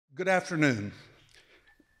Good afternoon.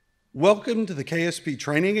 Welcome to the KSP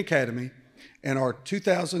Training Academy and our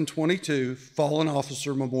 2022 Fallen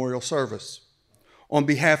Officer Memorial Service. On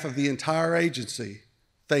behalf of the entire agency,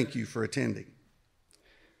 thank you for attending.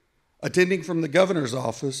 Attending from the Governor's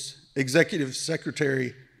Office, Executive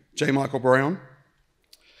Secretary J. Michael Brown.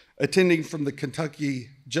 Attending from the Kentucky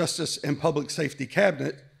Justice and Public Safety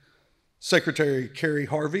Cabinet, Secretary Kerry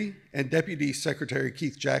Harvey and Deputy Secretary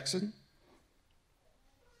Keith Jackson.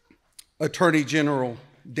 Attorney General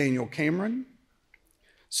Daniel Cameron,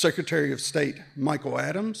 Secretary of State Michael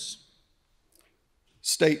Adams,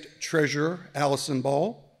 State Treasurer Allison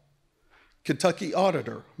Ball, Kentucky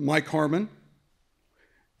Auditor Mike Harmon,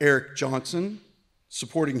 Eric Johnson,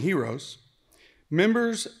 supporting heroes,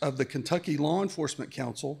 members of the Kentucky Law Enforcement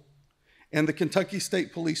Council, and the Kentucky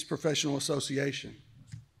State Police Professional Association.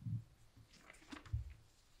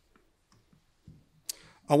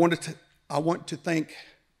 I want to thank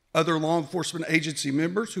other law enforcement agency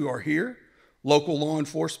members who are here, local law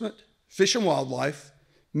enforcement, Fish and Wildlife,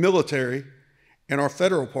 military, and our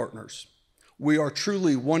federal partners. We are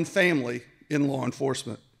truly one family in law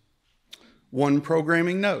enforcement. One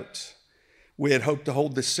programming note: we had hoped to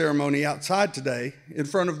hold this ceremony outside today in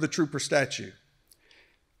front of the trooper statue.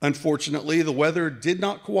 Unfortunately, the weather did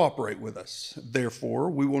not cooperate with us. Therefore,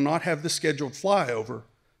 we will not have the scheduled flyover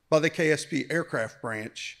by the KSP aircraft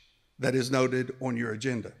branch that is noted on your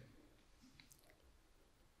agenda.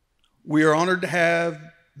 We are honored to have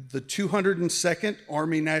the 202nd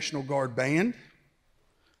Army National Guard Band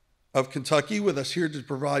of Kentucky with us here to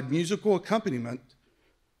provide musical accompaniment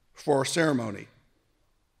for our ceremony.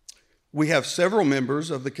 We have several members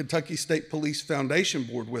of the Kentucky State Police Foundation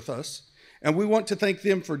Board with us, and we want to thank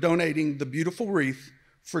them for donating the beautiful wreath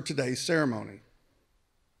for today's ceremony.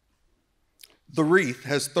 The wreath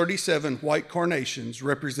has 37 white carnations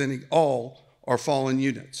representing all our fallen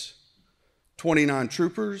units, 29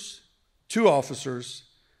 troopers, 2 officers,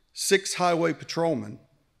 6 highway patrolmen.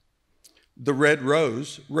 The red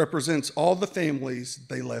rose represents all the families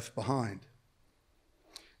they left behind.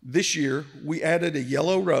 This year, we added a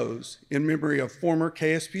yellow rose in memory of former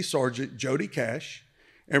KSP Sergeant Jody Cash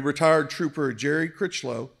and retired Trooper Jerry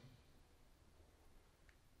Critchlow.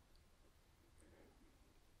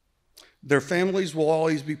 Their families will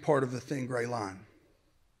always be part of the thin gray line.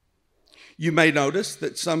 You may notice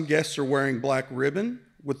that some guests are wearing black ribbon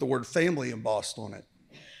with the word family embossed on it.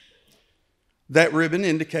 That ribbon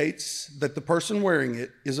indicates that the person wearing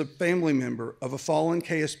it is a family member of a fallen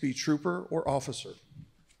KSP trooper or officer.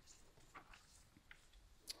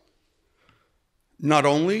 Not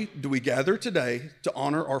only do we gather today to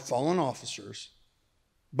honor our fallen officers,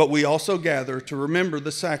 but we also gather to remember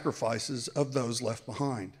the sacrifices of those left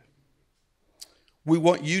behind. We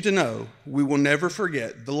want you to know we will never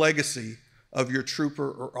forget the legacy of your trooper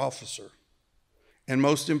or officer. And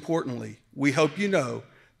most importantly, we hope you know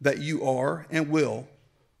that you are and will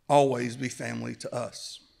always be family to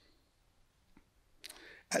us.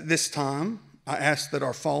 At this time, I ask that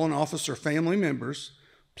our fallen officer family members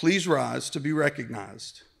please rise to be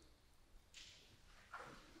recognized.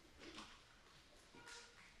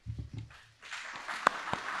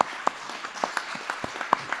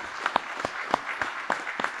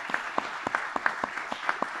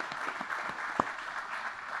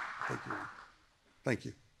 Thank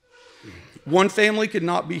you. One family could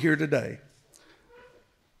not be here today.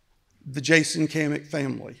 The Jason Kamick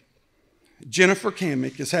family. Jennifer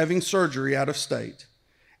Kamick is having surgery out of state,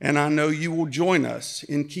 and I know you will join us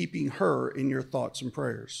in keeping her in your thoughts and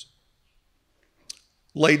prayers.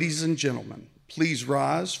 Ladies and gentlemen, please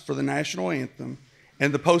rise for the national anthem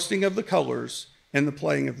and the posting of the colors and the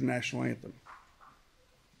playing of the national anthem.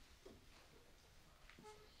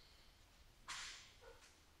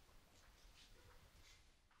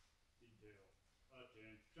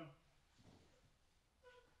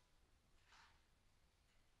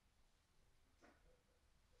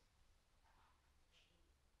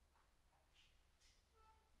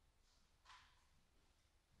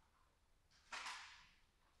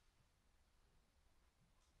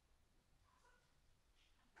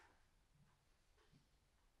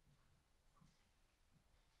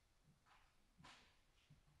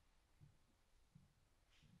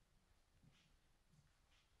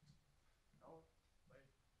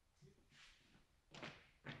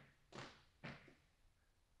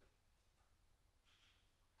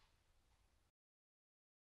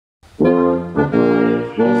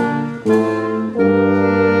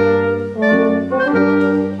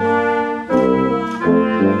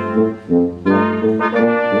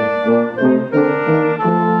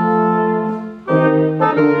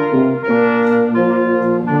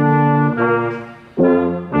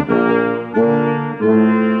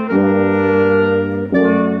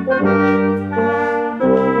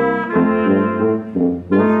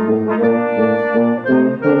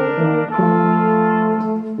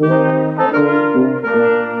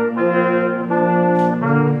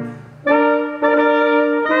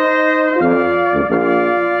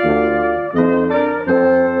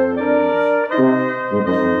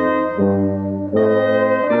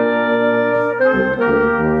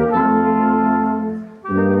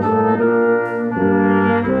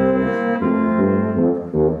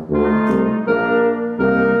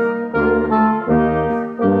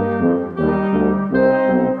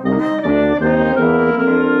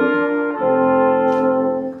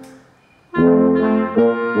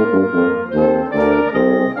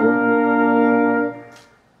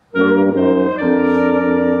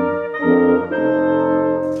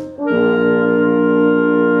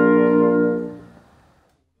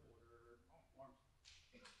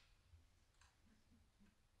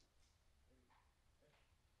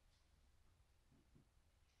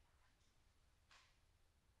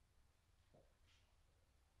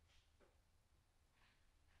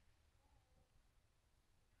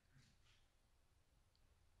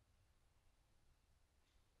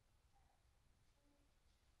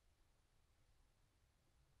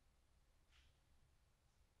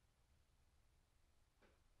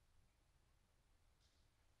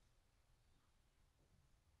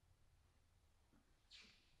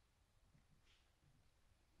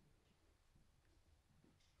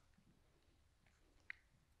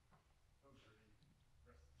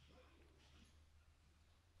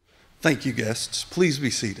 Thank you, guests. Please be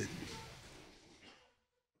seated.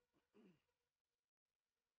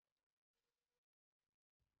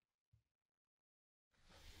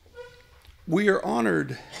 We are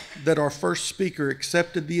honored that our first speaker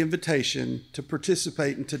accepted the invitation to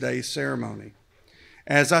participate in today's ceremony.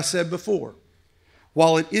 As I said before,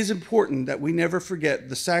 while it is important that we never forget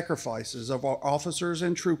the sacrifices of our officers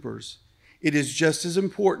and troopers, it is just as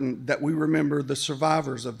important that we remember the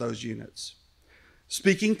survivors of those units.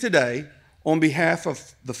 Speaking today on behalf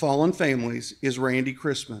of the fallen families is Randy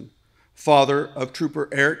Crispin, father of Trooper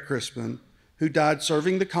Eric Crispin, who died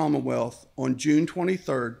serving the Commonwealth on June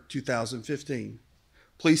 23, 2015.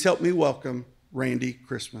 Please help me welcome Randy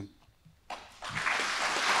Crispin.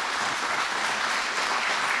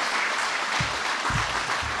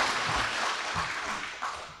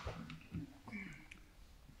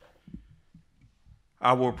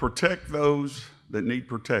 I will protect those that need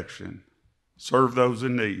protection, serve those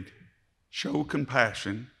in need, show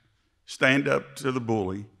compassion, stand up to the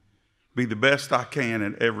bully, be the best I can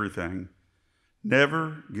at everything,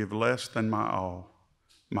 never give less than my all.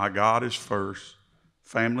 My God is first,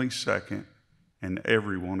 family second, and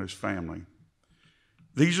everyone is family.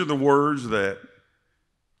 These are the words that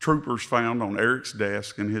troopers found on Eric's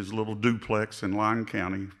desk in his little duplex in Lyon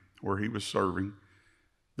County where he was serving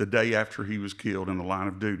the day after he was killed in the line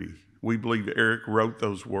of duty. We believe Eric wrote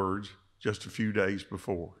those words just a few days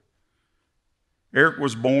before. Eric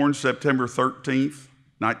was born September 13th,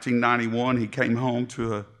 1991. He came home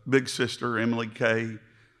to a big sister, Emily Kay,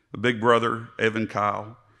 a big brother, Evan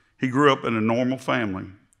Kyle. He grew up in a normal family.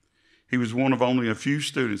 He was one of only a few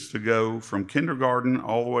students to go from kindergarten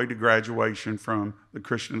all the way to graduation from the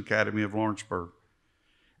Christian Academy of Lawrenceburg.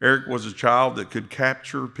 Eric was a child that could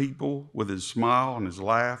capture people with his smile and his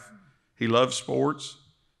laugh. He loved sports.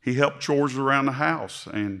 He helped chores around the house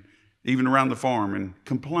and even around the farm and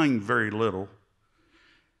complained very little.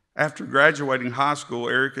 After graduating high school,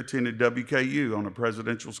 Eric attended WKU on a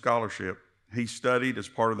presidential scholarship. He studied as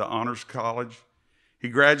part of the Honors College. He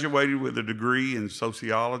graduated with a degree in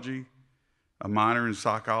sociology, a minor in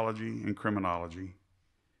psychology and criminology.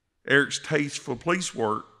 Eric's taste for police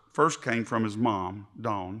work first came from his mom,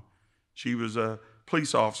 Dawn. She was a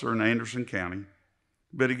police officer in Anderson County,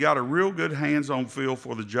 but he got a real good hands-on feel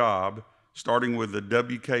for the job, starting with the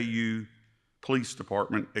WKU Police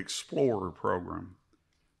Department Explorer program.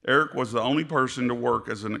 Eric was the only person to work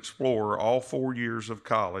as an explorer all 4 years of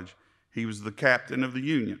college. He was the captain of the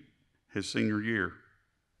unit his senior year.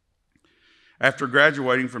 After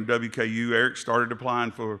graduating from WKU, Eric started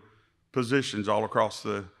applying for positions all across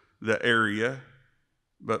the area,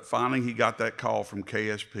 but finally he got that call from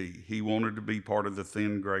KSP. He wanted to be part of the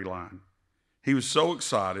thin gray line. He was so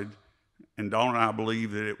excited, and Dawn and I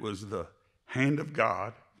believe that it was the hand of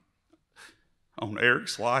God on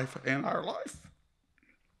Eric's life and our life.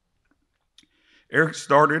 Eric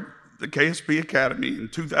started the KSP Academy in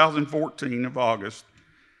 2014 of August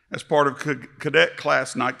as part of Cadet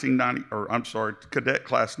Class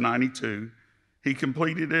 92. He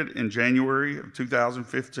completed it in January of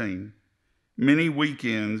 2015. Many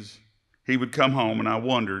weekends he would come home and I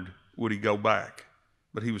wondered, would he go back?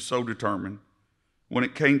 But he was so determined. When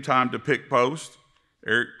it came time to pick post,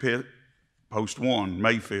 Eric picked post 1,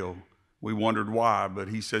 Mayfield. We wondered why, but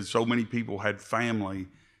he said so many people had family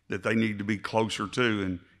that they need to be closer to,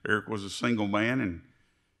 and Eric was a single man, and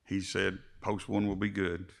he said post 1 will be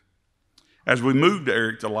good. As we moved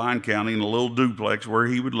Eric to Lyon County in a little duplex where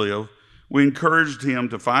he would live, we encouraged him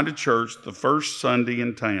to find a church the first Sunday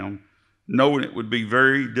in town, knowing it would be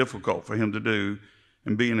very difficult for him to do,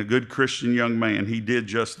 and being a good Christian young man, he did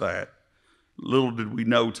just that. Little did we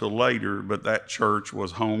know till later, but that church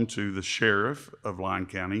was home to the sheriff of Lyon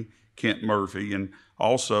County, Kent Murphy, and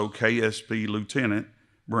also KSP Lieutenant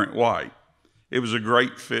Brent White. It was a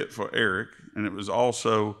great fit for Eric, and it was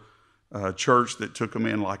also a church that took him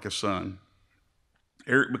in like a son.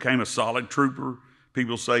 Eric became a solid trooper.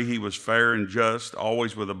 People say he was fair and just,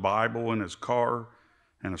 always with a Bible in his car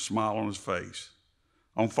and a smile on his face.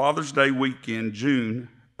 On Father's Day weekend, June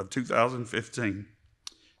of 2015,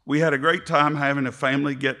 we had a great time having a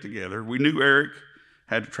family get-together. We knew Eric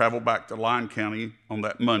had to travel back to Lyon County on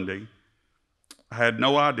that Monday. I had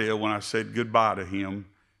no idea when I said goodbye to him,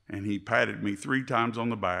 and he patted me 3 times on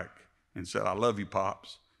the back and said, "I love you,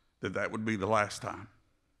 Pops," that would be the last time.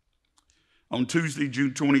 On Tuesday,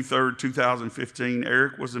 June 23rd, 2015,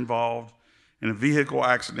 Eric was involved in a vehicle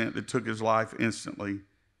accident that took his life instantly.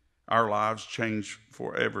 Our lives changed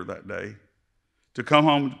forever that day. To come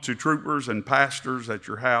home to troopers and pastors at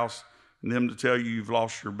your house and them to tell you you've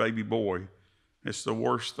lost your baby boy, it's the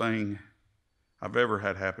worst thing I've ever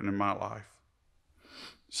had happen in my life.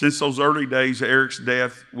 Since those early days of Eric's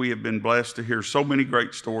death, we have been blessed to hear so many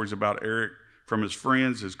great stories about Eric from his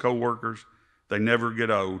friends, his co-workers. They never get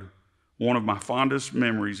old. One of my fondest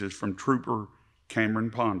memories is from Trooper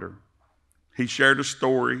Cameron Ponder. He shared a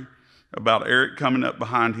story about Eric coming up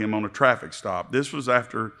behind him on a traffic stop. This was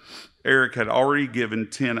after Eric had already given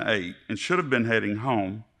 10-8 and should have been heading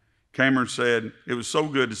home. Cameron said, "It was so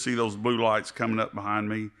good to see those blue lights coming up behind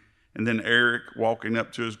me." And then Eric walking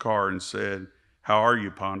up to his car and said, "How are you,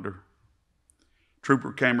 Ponder?"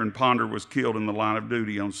 Trooper Cameron Ponder was killed in the line of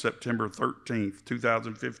duty on September 13th,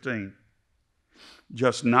 2015,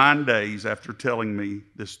 just 9 days after telling me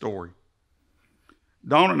this story.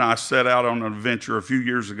 Dawn and I set out on an adventure a few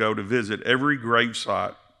years ago to visit every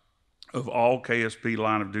gravesite of all KSP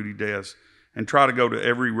line of duty deaths and try to go to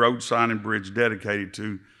every road sign and bridge dedicated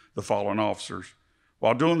to the fallen officers.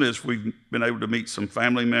 While doing this, we've been able to meet some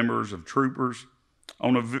family members of troopers.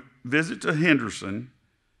 On a visit to Henderson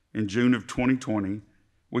in June of 2020,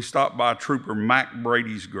 we stopped by Trooper Mac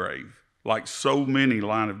Brady's grave. Like so many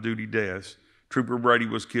line of duty deaths, Trooper Brady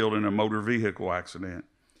was killed in a motor vehicle accident.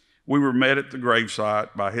 We were met at the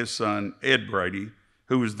gravesite by his son, Ed Brady,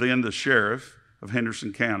 who was then the sheriff of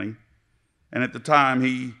Henderson County. And at the time,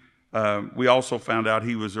 we also found out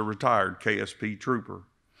he was a retired KSP trooper.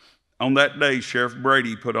 On that day, Sheriff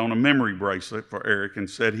Brady put on a memory bracelet for Eric and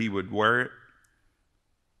said he would wear it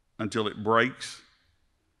until it breaks.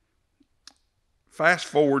 Fast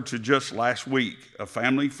forward to just last week, a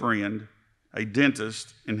family friend, a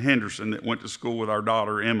dentist in Henderson that went to school with our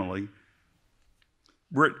daughter, Emily,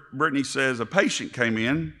 Brittany says a patient came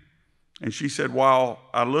in, and she said, "While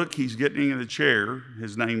I look, he's getting in the chair."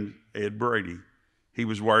 His name's Ed Brady. He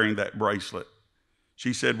was wearing that bracelet.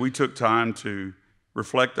 She said, "We took time to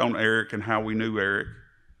reflect on Eric and how we knew Eric."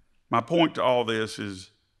 My point to all this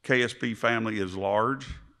is KSP family is large.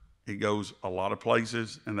 It goes a lot of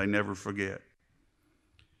places, and they never forget.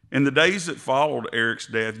 In the days that followed Eric's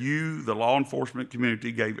death, you, the law enforcement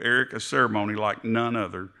community, gave Eric a ceremony like none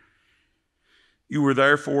other. You were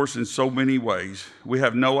there for us in so many ways. We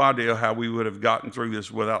have no idea how we would have gotten through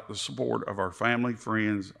this without the support of our family,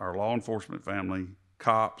 friends, our law enforcement family,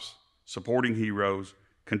 cops, supporting heroes,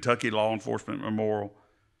 Kentucky Law Enforcement Memorial,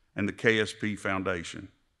 and the KSP Foundation.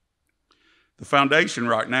 The foundation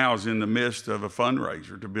right now is in the midst of a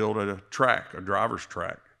fundraiser to build a track, a driver's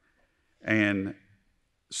track. And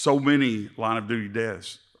so many line of duty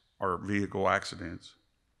deaths are vehicle accidents.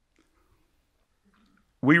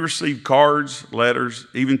 We receive cards, letters,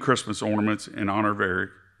 even Christmas ornaments in honor of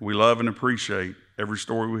Eric. We love and appreciate every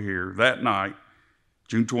story we hear. That night,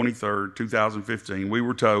 June 23rd, 2015, we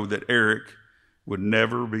were told that Eric would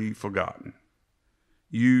never be forgotten.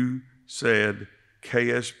 You said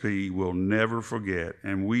KSP will never forget,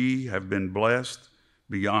 and we have been blessed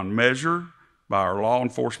beyond measure by our law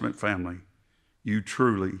enforcement family. You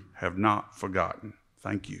truly have not forgotten.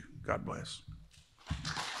 Thank you. God bless.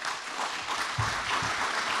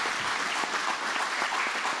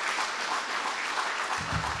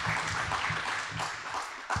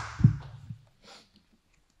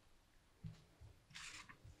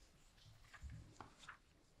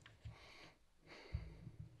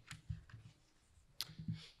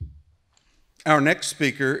 Our next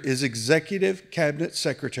speaker is Executive Cabinet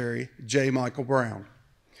Secretary J. Michael Brown.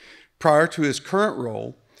 Prior to his current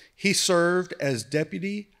role, he served as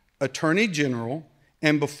Deputy Attorney General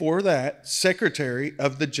and before that, Secretary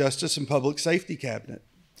of the Justice and Public Safety Cabinet.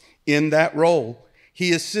 In that role,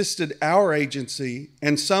 he assisted our agency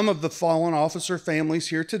and some of the fallen officer families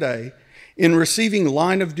here today in receiving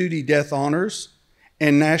line of duty death honors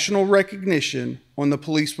and national recognition on the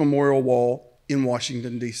Police Memorial Wall in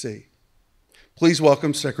Washington, D.C. Please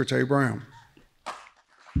welcome Secretary Brown.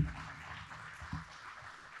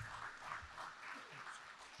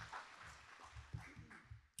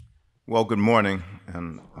 Well, good morning,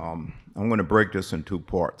 and I'm going to break this in two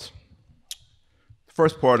parts. The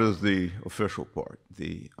first part is the official part.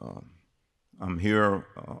 I'm here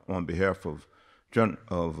on behalf of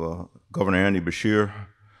Governor Andy Beshear,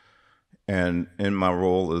 and in my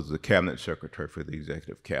role as the Cabinet Secretary for the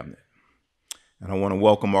Executive Cabinet. And I want to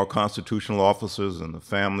welcome our constitutional officers and the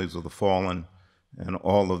families of the fallen and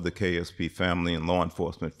all of the KSP family and law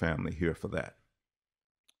enforcement family here for that.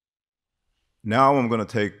 Now I'm going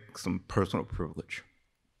to take some personal privilege.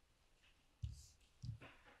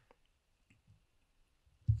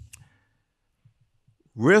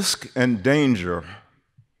 Risk and danger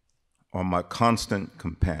are my constant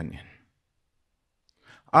companion.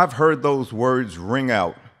 I've heard those words ring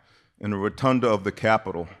out in the rotunda of the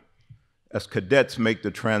Capitol as cadets make the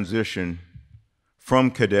transition from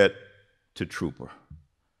cadet to trooper.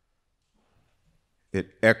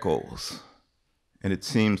 it echoes, and it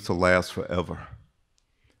seems to last forever.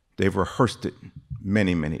 They've rehearsed it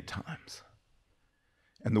many, many times.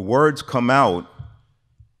 And the words come out,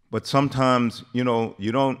 but sometimes, you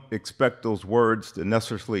don't expect those words to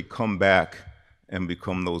necessarily come back and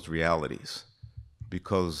become those realities,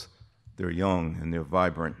 because they're young and they're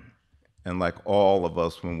vibrant. And like all of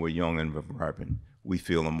us, when we're young and vibrant, we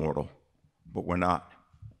feel immortal, but we're not.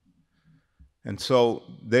 And so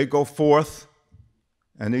they go forth,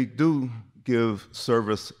 and they do give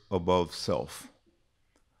service above self.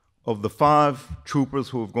 Of the 5 troopers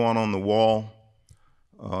who have gone on the wall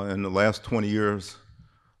in the last 20 years,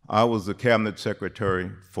 I was the cabinet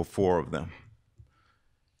secretary for 4 of them.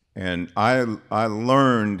 And I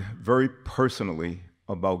learned very personally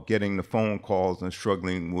about getting the phone calls and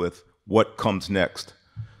struggling with what comes next.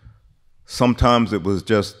 Sometimes it was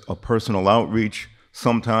just a personal outreach.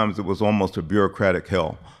 Sometimes it was almost a bureaucratic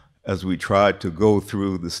hell as we tried to go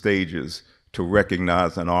through the stages to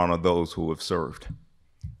recognize and honor those who have served.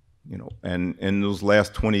 And in those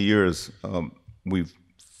last 20 years, we've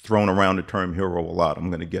thrown around the term hero a lot. I'm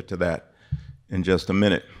going to get to that in just a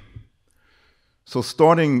minute. So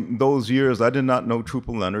starting those years, I did not know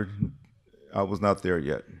Trooper Leonard. I was not there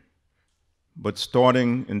yet. But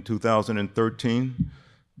starting in 2013,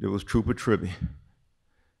 there was Trooper Tribby.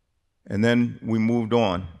 And then we moved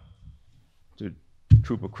on to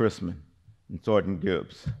Trooper Chrisman and Sergeant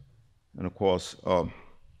Gibbs. And of course,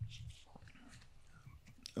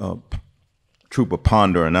 Trooper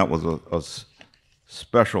Ponder, and that was a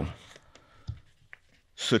special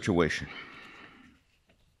situation.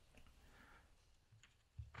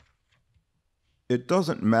 It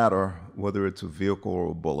doesn't matter whether it's a vehicle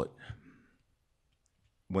or a bullet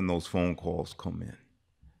when those phone calls come in.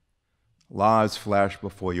 Lives flash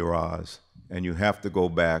before your eyes, and you have to go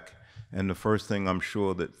back. And the first thing I'm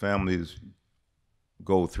sure that families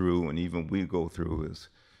go through, and even we go through, is,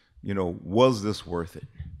 was this worth it?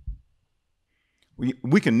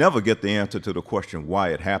 We can never get the answer to the question why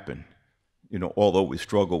it happened, although we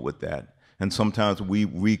struggle with that. And sometimes we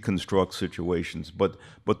reconstruct situations, but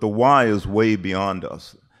the why is way beyond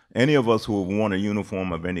us. Any of us who have worn a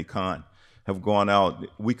uniform of any kind have gone out,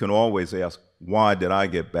 we can always ask, why did I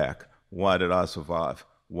get back? Why did I survive?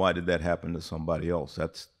 Why did that happen to somebody else?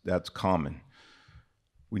 That's common.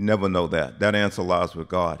 We never know that. That answer lies with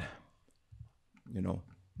God,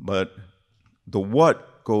 But the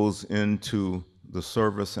what goes into the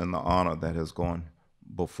service and the honor that has gone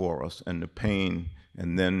before us, and the pain,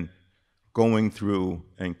 and then going through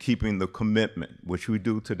and keeping the commitment, which we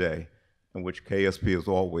do today, and which KSP has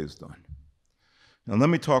always done. Now let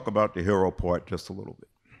me talk about the hero part just a little bit.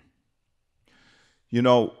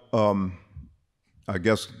 I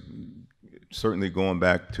guess certainly going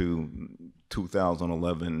back to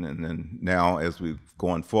 2011, and then now as we've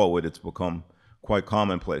gone forward, it's become quite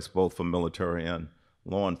commonplace, both for military and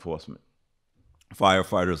law enforcement,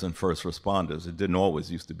 firefighters and first responders. It didn't always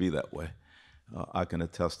used to be that way. I can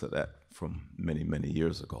attest to that from many, many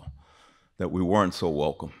years ago, that we weren't so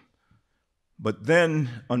welcome. But then,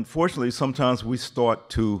 unfortunately, sometimes we start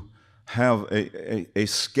to have a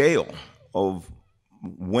scale of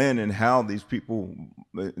when and how these people,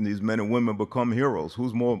 these men and women become heroes.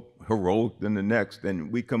 Who's more heroic than the next?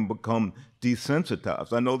 And we can become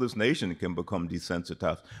desensitized. I know this nation can become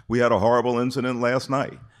desensitized. We had a horrible incident last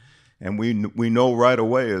night. And we know right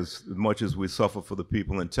away, as much as we suffer for the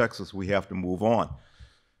people in Texas, we have to move on.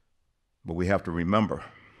 But we have to remember.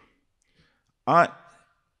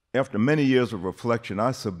 After many years of reflection,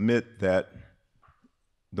 I submit that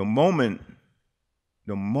the moment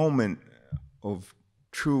of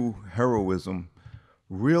true heroism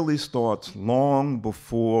really starts long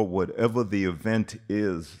before whatever the event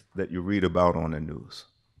is that you read about on the news.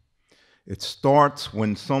 It starts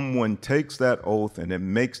when someone takes that oath and it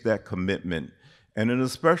makes that commitment. And it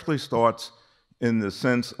especially starts in the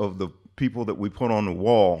sense of the people that we put on the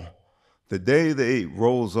wall. The day they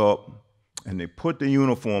rose up and they put the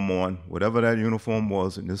uniform on, whatever that uniform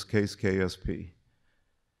was, in this case KSP,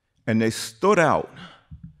 and they stood out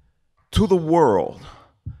to the world,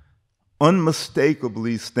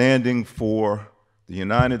 unmistakably standing for the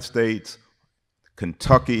United States,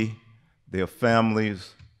 Kentucky, their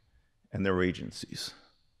families, and their agencies.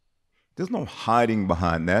 There's no hiding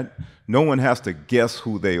behind that. No one has to guess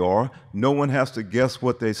who they are. No one has to guess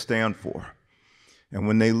what they stand for. And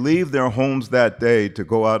when they leave their homes that day to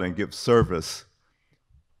go out and give service,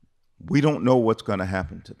 we don't know what's going to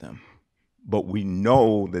happen to them. But we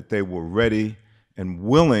know that they were ready and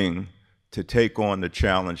willing to take on the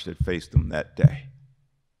challenge that faced them that day.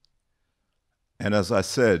 And as I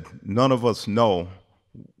said, none of us know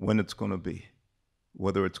when it's going to be.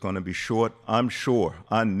 whether it's going to be short. I'm sure,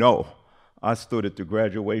 I know, I stood at the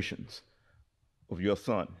graduations of your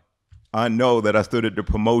son. I know that I stood at the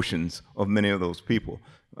promotions of many of those people.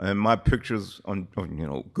 And my pictures,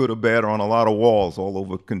 good or bad, are on a lot of walls all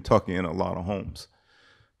over Kentucky and a lot of homes.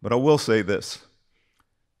 But I will say this.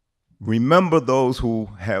 Remember those who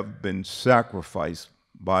have been sacrificed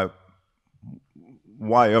by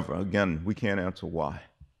why ever. Again, we can't answer why.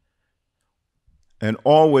 And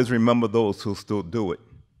always remember those who still do it,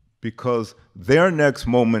 because their next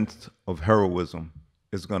moment of heroism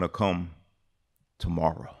is going to come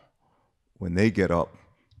tomorrow when they get up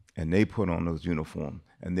and they put on those uniforms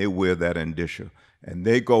and they wear that indicia and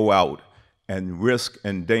they go out, and risk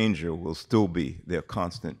and danger will still be their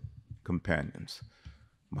constant companions.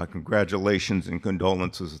 My congratulations and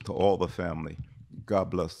condolences to all the family.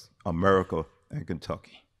 God bless America and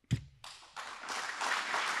Kentucky.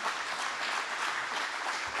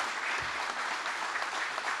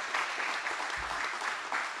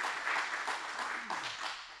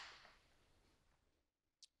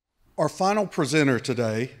 Our final presenter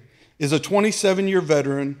today is a 27-year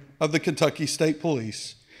veteran of the Kentucky State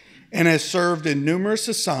Police and has served in numerous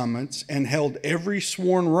assignments and held every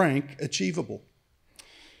sworn rank achievable.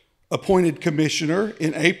 Appointed Commissioner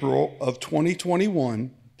in April of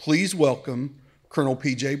 2021, please welcome Colonel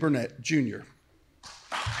P.J. Burnett, Jr.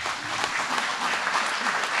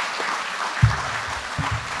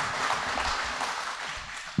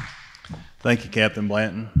 Thank you, Captain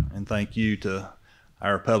Blanton, and thank you to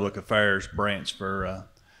our Public Affairs branch for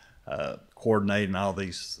coordinating all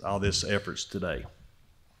this efforts today.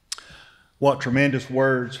 What tremendous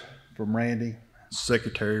words from Randy,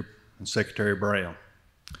 Secretary Brown.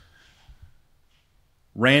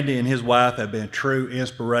 Randy and his wife have been true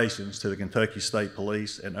inspirations to the Kentucky State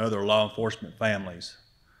Police and other law enforcement families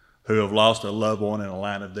who have lost a loved one in a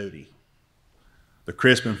line of duty. The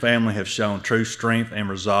Crispin family have shown true strength and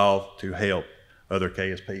resolve to help other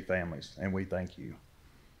KSP families, and we thank you.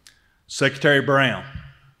 Secretary Brown,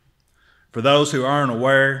 for those who aren't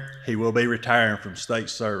aware, he will be retiring from state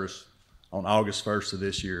service on August 1st of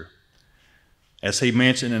this year. As he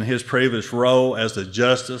mentioned in his previous role as the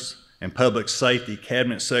Justice and Public Safety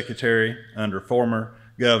Cabinet Secretary under former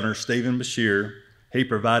Governor Stephen Beshear, he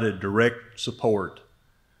provided direct support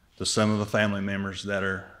to some of the family members that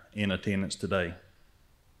are in attendance today.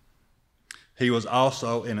 He was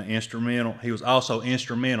also instrumental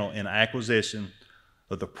in acquisition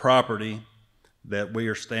of the property that we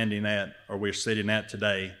are standing at, or we're sitting at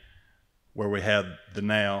today, where we have the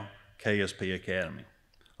now KSP Academy.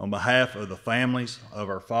 On behalf of the families of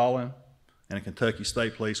our fallen and the Kentucky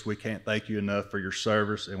State Police, we can't thank you enough for your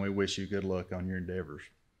service, and we wish you good luck on your endeavors.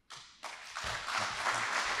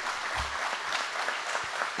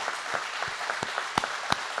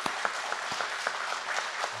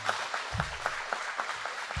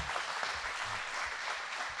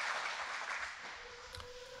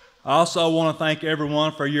 I also want to thank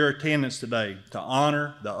everyone for your attendance today to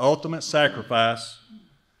honor the ultimate sacrifice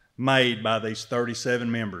made by these 37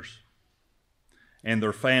 members and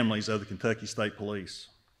their families of the Kentucky State Police.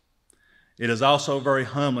 It is also very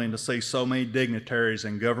humbling to see so many dignitaries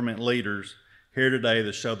and government leaders here today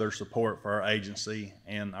that show their support for our agency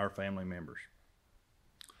and our family members.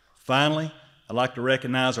 Finally, I'd like to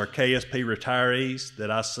recognize our KSP retirees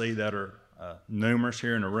that I see that are numerous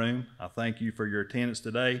here in the room. I thank you for your attendance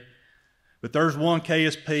today. But there's one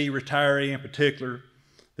KSP retiree in particular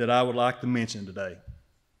that I would like to mention today.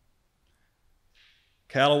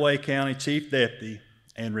 Callaway County Chief Deputy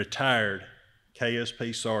and retired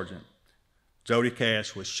KSP Sergeant Jody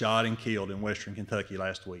Cash was shot and killed in Western Kentucky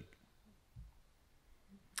last week.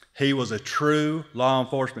 He was a true law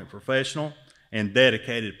enforcement professional and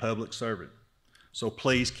dedicated public servant. So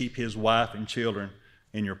please keep his wife and children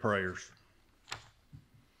in your prayers.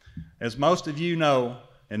 As most of you know,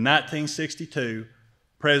 in 1962,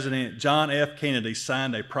 President John F. Kennedy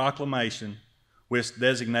signed a proclamation which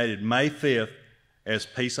designated May 5th as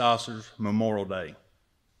Peace Officers Memorial Day.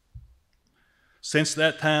 Since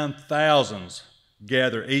that time, thousands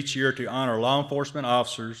gather each year to honor law enforcement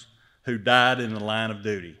officers who died in the line of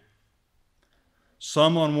duty.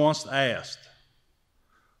 Someone once asked,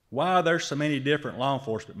 why are there so many different law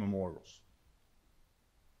enforcement memorials?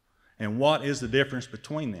 And what is the difference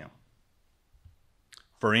between them?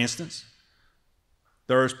 For instance,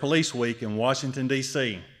 there is Police Week in Washington,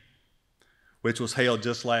 D.C., which was held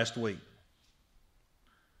just last week.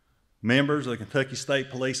 Members of the Kentucky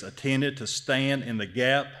State Police attended to stand in the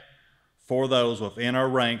gap for those within our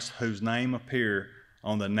ranks whose name appear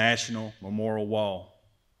on the National Memorial Wall.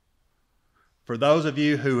 For those of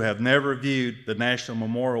you who have never viewed the National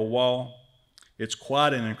Memorial Wall, It's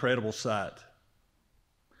quite an incredible sight.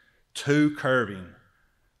 2 curving,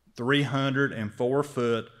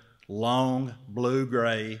 304-foot long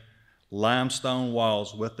blue-gray limestone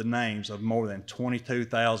walls with the names of more than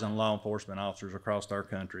 22,000 law enforcement officers across our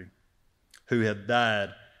country who have died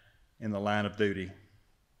in the line of duty,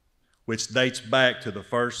 which dates back to the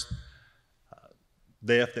first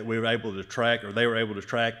death that we were able to track, or they were able to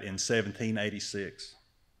track, in 1786.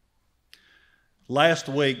 Last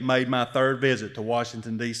week made my 3rd visit to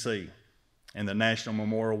Washington, D.C. and the National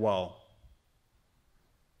Memorial Wall.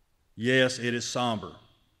 Yes, it is somber,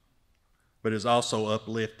 but it's also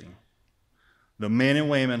uplifting. The men and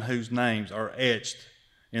women whose names are etched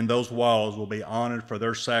in those walls will be honored for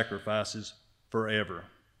their sacrifices forever.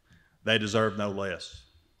 They deserve no less.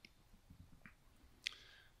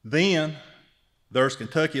 Then there's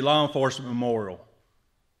Kentucky Law Enforcement Memorial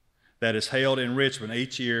that is held in Richmond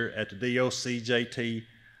each year at the DOCJT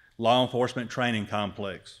Law Enforcement Training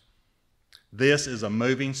Complex. This is a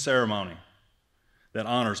moving ceremony that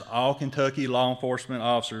honors all Kentucky law enforcement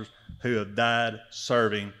officers who have died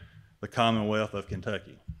serving the Commonwealth of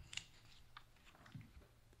Kentucky.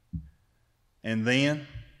 And then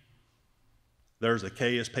there's a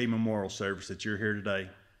KSP Memorial Service that you're here today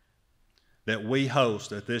that we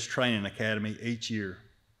host at this training academy each year.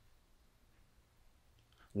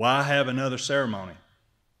 Why have another ceremony?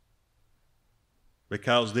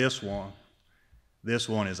 Because this one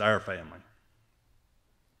is our family,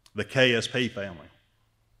 the KSP family,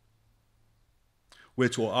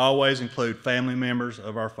 which will always include family members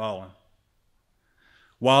of our fallen.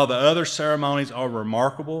 While the other ceremonies are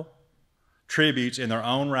remarkable tributes in their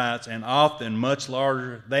own rights and often much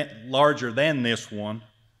larger than this one,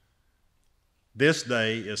 this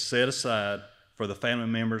day is set aside for the family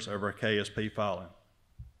members of our KSP fallen.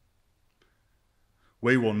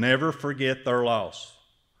 We will never forget their loss.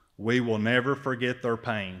 We will never forget their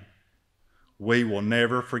pain. We will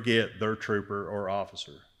never forget their trooper or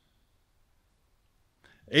officer.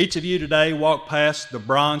 Each of you today walked past the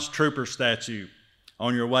bronze trooper statue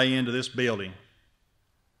on your way into this building.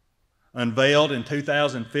 Unveiled in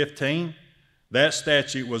 2015, that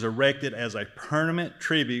statue was erected as a permanent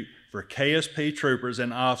tribute for KSP troopers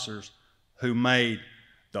and officers who made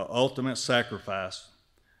the ultimate sacrifice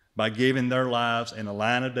by giving their lives in a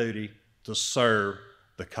line of duty to serve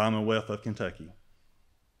the Commonwealth of Kentucky.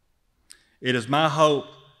 It was my hope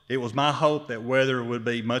that weather would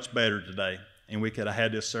be much better today and we could have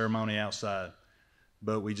had this ceremony outside,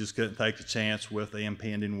 but we just couldn't take the chance with the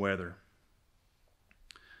impending weather.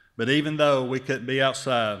 But even though we couldn't be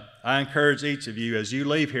outside, I encourage each of you as you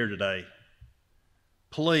leave here today,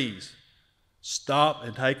 please stop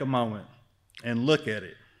and take a moment and look at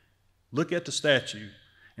it. Look at the statue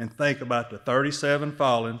and think about the 37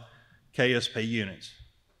 fallen KSP units.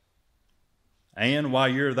 And while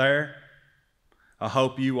you're there, I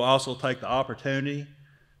hope you will also take the opportunity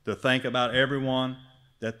to think about everyone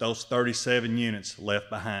that those 37 units left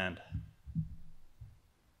behind.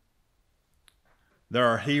 There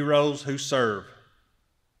are heroes who serve.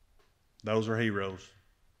 Those are heroes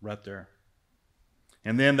right there.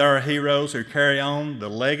 And then there are heroes who carry on the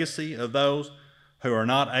legacy of those who are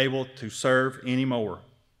not able to serve anymore.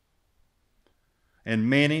 And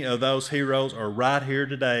many of those heroes are right here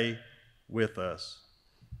today with us.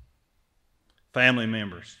 Family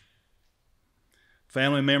members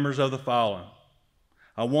of the fallen.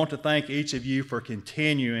 I want to thank each of you for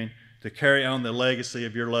continuing to carry on the legacy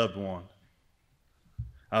of your loved one.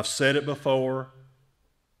 I've said it before,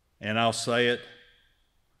 and I'll say it,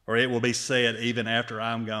 or it will be said even after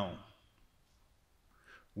I'm gone.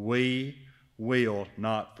 We will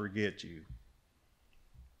not forget you.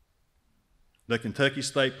 The Kentucky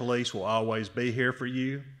State Police will always be here for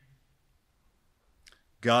you.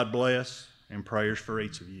 God bless, and prayers for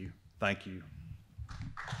each of you. Thank you.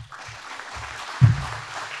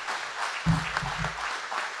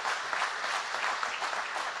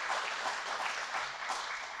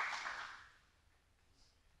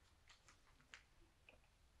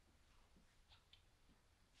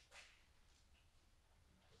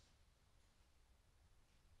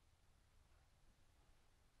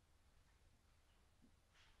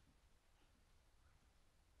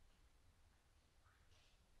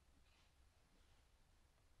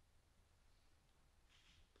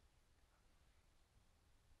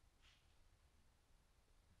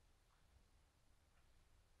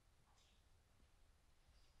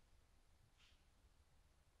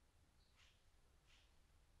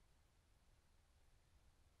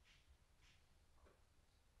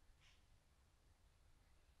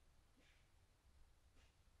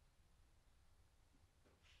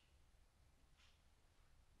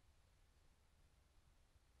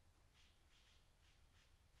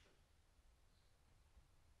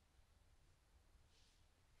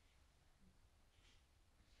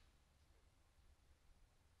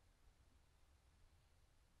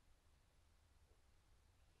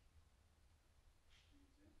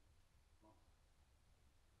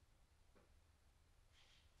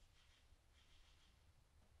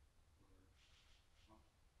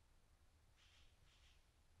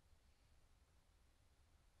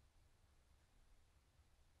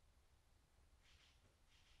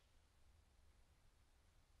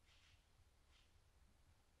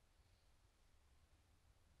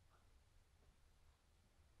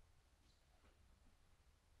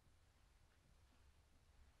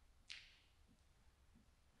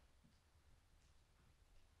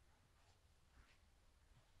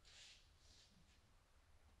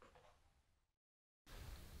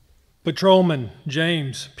 Patrolman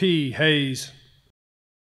James P. Hayes.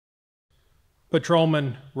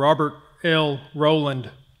 Patrolman Robert L. Rowland.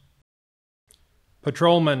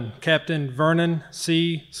 Patrolman Captain Vernon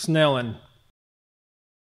C. Snellen.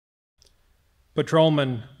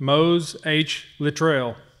 Patrolman Mose H.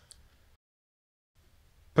 Littrell.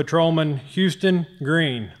 Patrolman Houston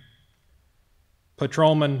Green.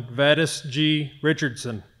 Patrolman Vadis G.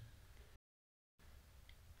 Richardson.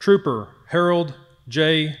 Trooper Harold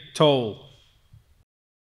J. Toll.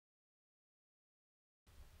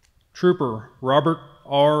 Trooper Robert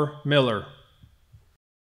R. Miller.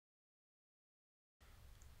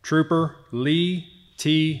 Trooper Lee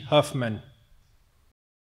T. Huffman.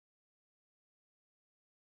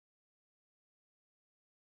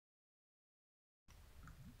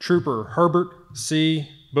 Trooper Herbert C.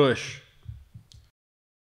 Bush.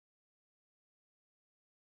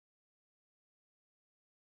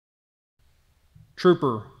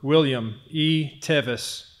 Trooper William E.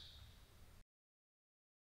 Tevis.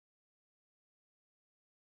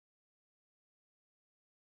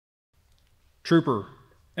 Trooper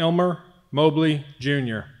Elmer Mobley,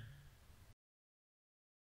 Jr.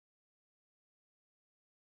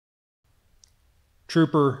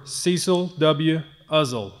 Trooper Cecil W.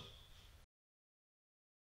 Uzzle.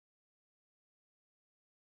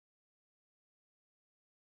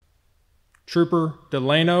 Trooper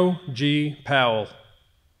Delano G. Powell.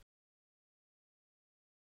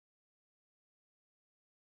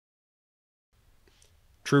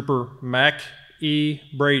 Trooper Mac E.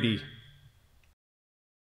 Brady.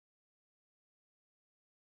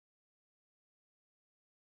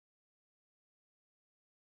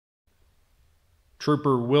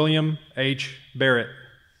 Trooper William H. Barrett.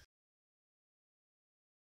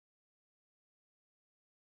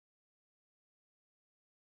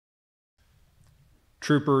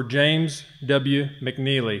 Trooper James W.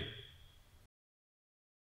 McNeely.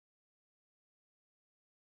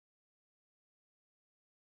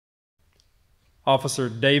 Officer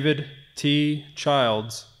David T.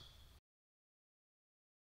 Childs.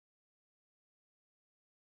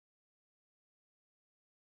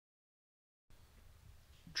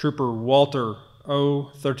 Trooper Walter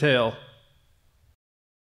O. Thurtell.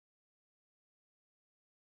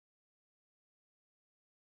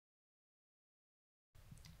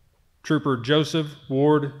 Trooper Joseph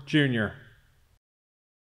Ward, Jr.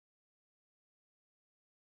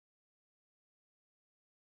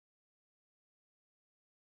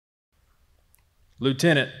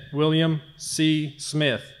 Lieutenant William C.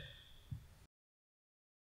 Smith.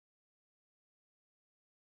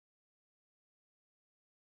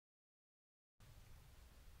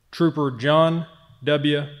 Trooper John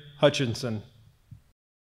W. Hutchinson.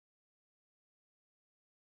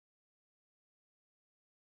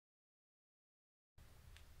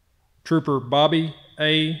 Trooper Bobby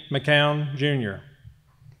A. McCown, Jr.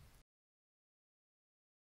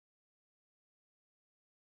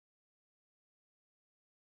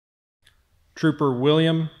 Trooper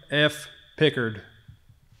William F. Pickard.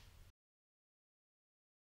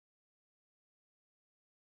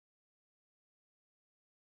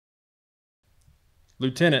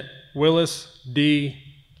 Lieutenant Willis D.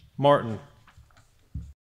 Martin.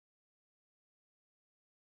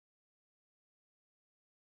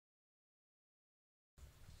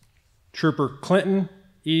 Trooper Clinton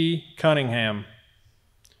E. Cunningham.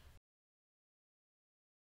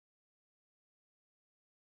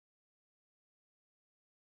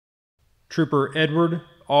 Trooper Edward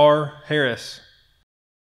R. Harris.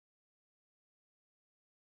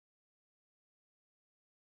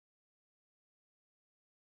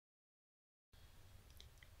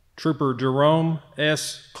 Trooper Jerome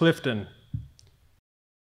S. Clifton.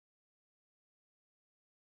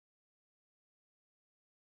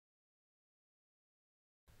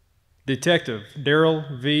 Detective Darrell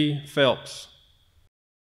V. Phelps.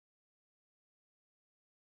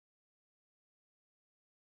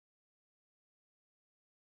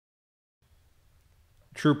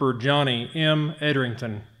 Trooper Johnny M.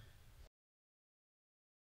 Edrington.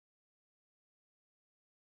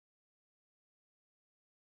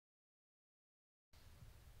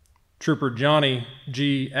 Trooper Johnny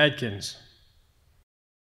G. Adkins.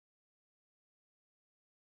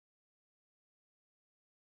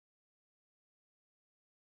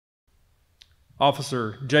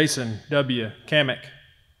 Officer Jason W. Kamek.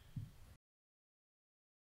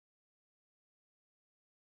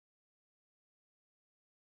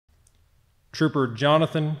 Trooper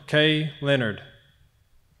Jonathan K. Leonard.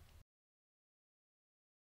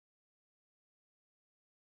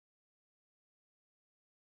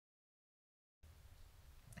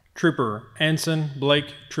 Trooper Anson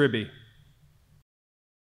Blake Tribby.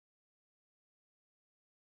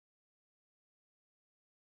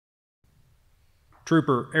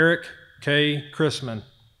 Trooper Eric K. Chrisman.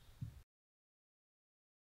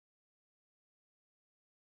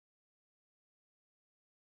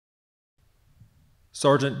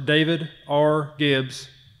 Sergeant David R. Gibbs.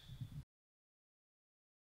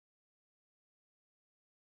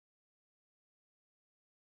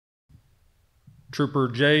 Trooper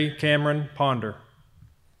J. Cameron Ponder.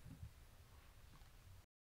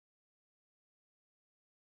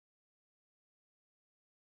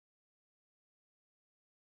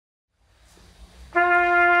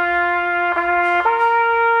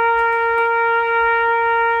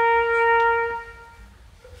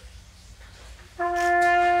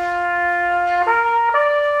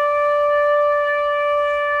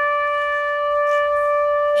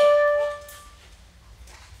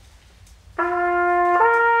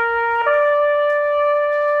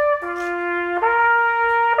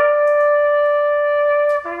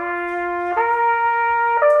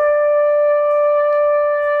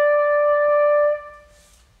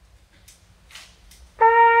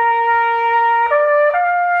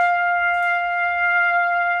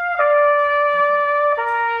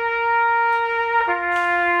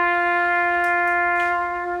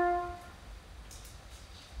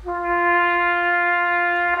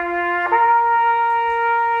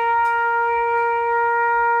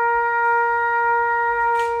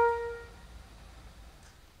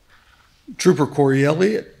 Trooper Corey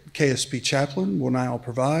Elliott, KSP Chaplain, will now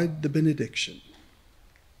provide the benediction.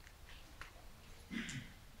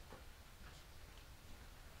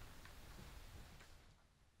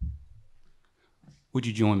 Would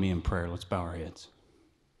you join me in prayer? Let's bow our heads.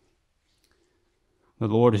 The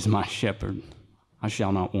Lord is my shepherd, I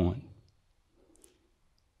shall not want.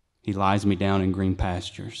 He lies me down in green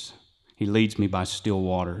pastures. He leads me by still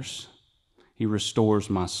waters. He restores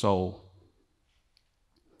my soul.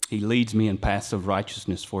 He leads me in paths of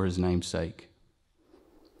righteousness for his name's sake.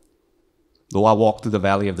 Though I walk through the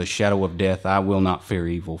valley of the shadow of death, I will not fear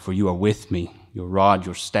evil, for you are with me. Your rod,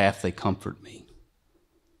 your staff, they comfort me.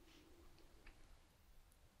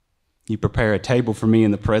 You prepare a table for me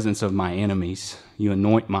in the presence of my enemies. You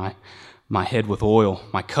anoint my head with oil.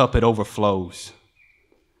 My cup, it overflows.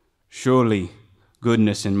 Surely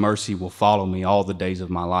goodness and mercy will follow me all the days of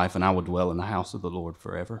my life, and I will dwell in the house of the Lord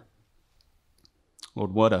forever.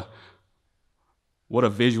 Lord, what a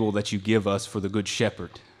visual that you give us for the Good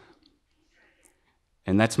Shepherd.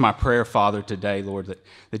 And that's my prayer, Father, today, Lord,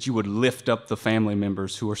 that you would lift up the family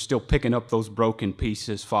members who are still picking up those broken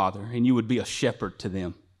pieces, Father, and you would be a shepherd to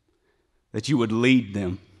them, that you would lead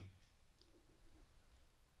them.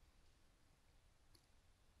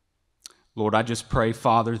 Lord, I just pray,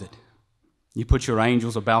 Father, that you put your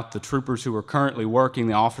angels about the troopers who are currently working,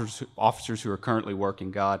 the officers who are currently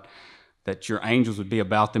working, God, that your angels would be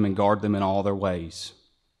about them and guard them in all their ways.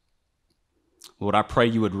 Lord, I pray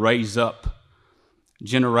you would raise up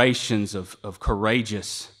generations of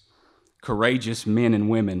courageous men and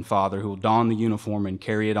women, Father, who will don the uniform and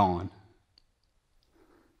carry it on.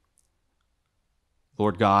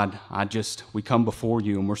 Lord God, we come before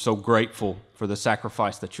you and we're so grateful for the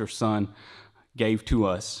sacrifice that your Son gave to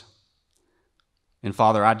us. And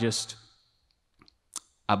Father, I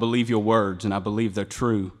believe your words and I believe they're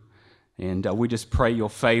true. And we just pray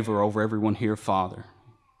your favor over everyone here, Father.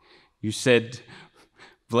 You said,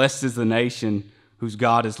 blessed is the nation whose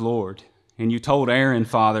God is Lord. And you told Aaron,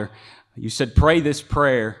 Father, you said, pray this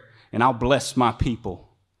prayer and I'll bless my people.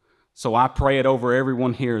 So I pray it over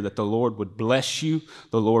everyone here that the Lord would bless you,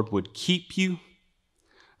 the Lord would keep you,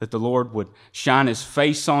 that the Lord would shine his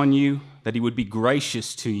face on you, that he would be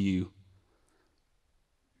gracious to you,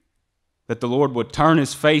 that the Lord would turn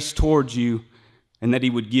his face towards you, and that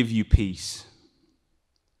he would give you peace.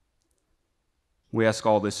 We ask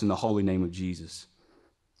all this in the holy name of Jesus.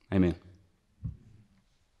 Amen.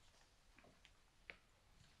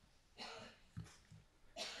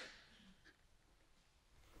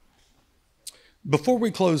 Before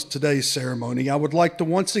we close today's ceremony, I would like to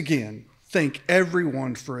once again thank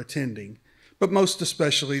everyone for attending, but most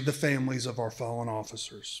especially the families of our fallen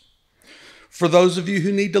officers. For those of you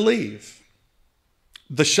who need to leave,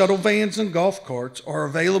 the shuttle vans and golf carts are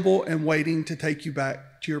available and waiting to take you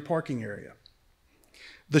back to your parking area.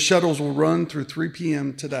 The shuttles will run through 3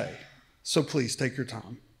 p.m. today, so please take your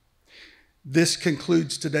time. This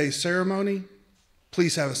concludes today's ceremony.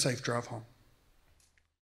 Please have a safe drive home.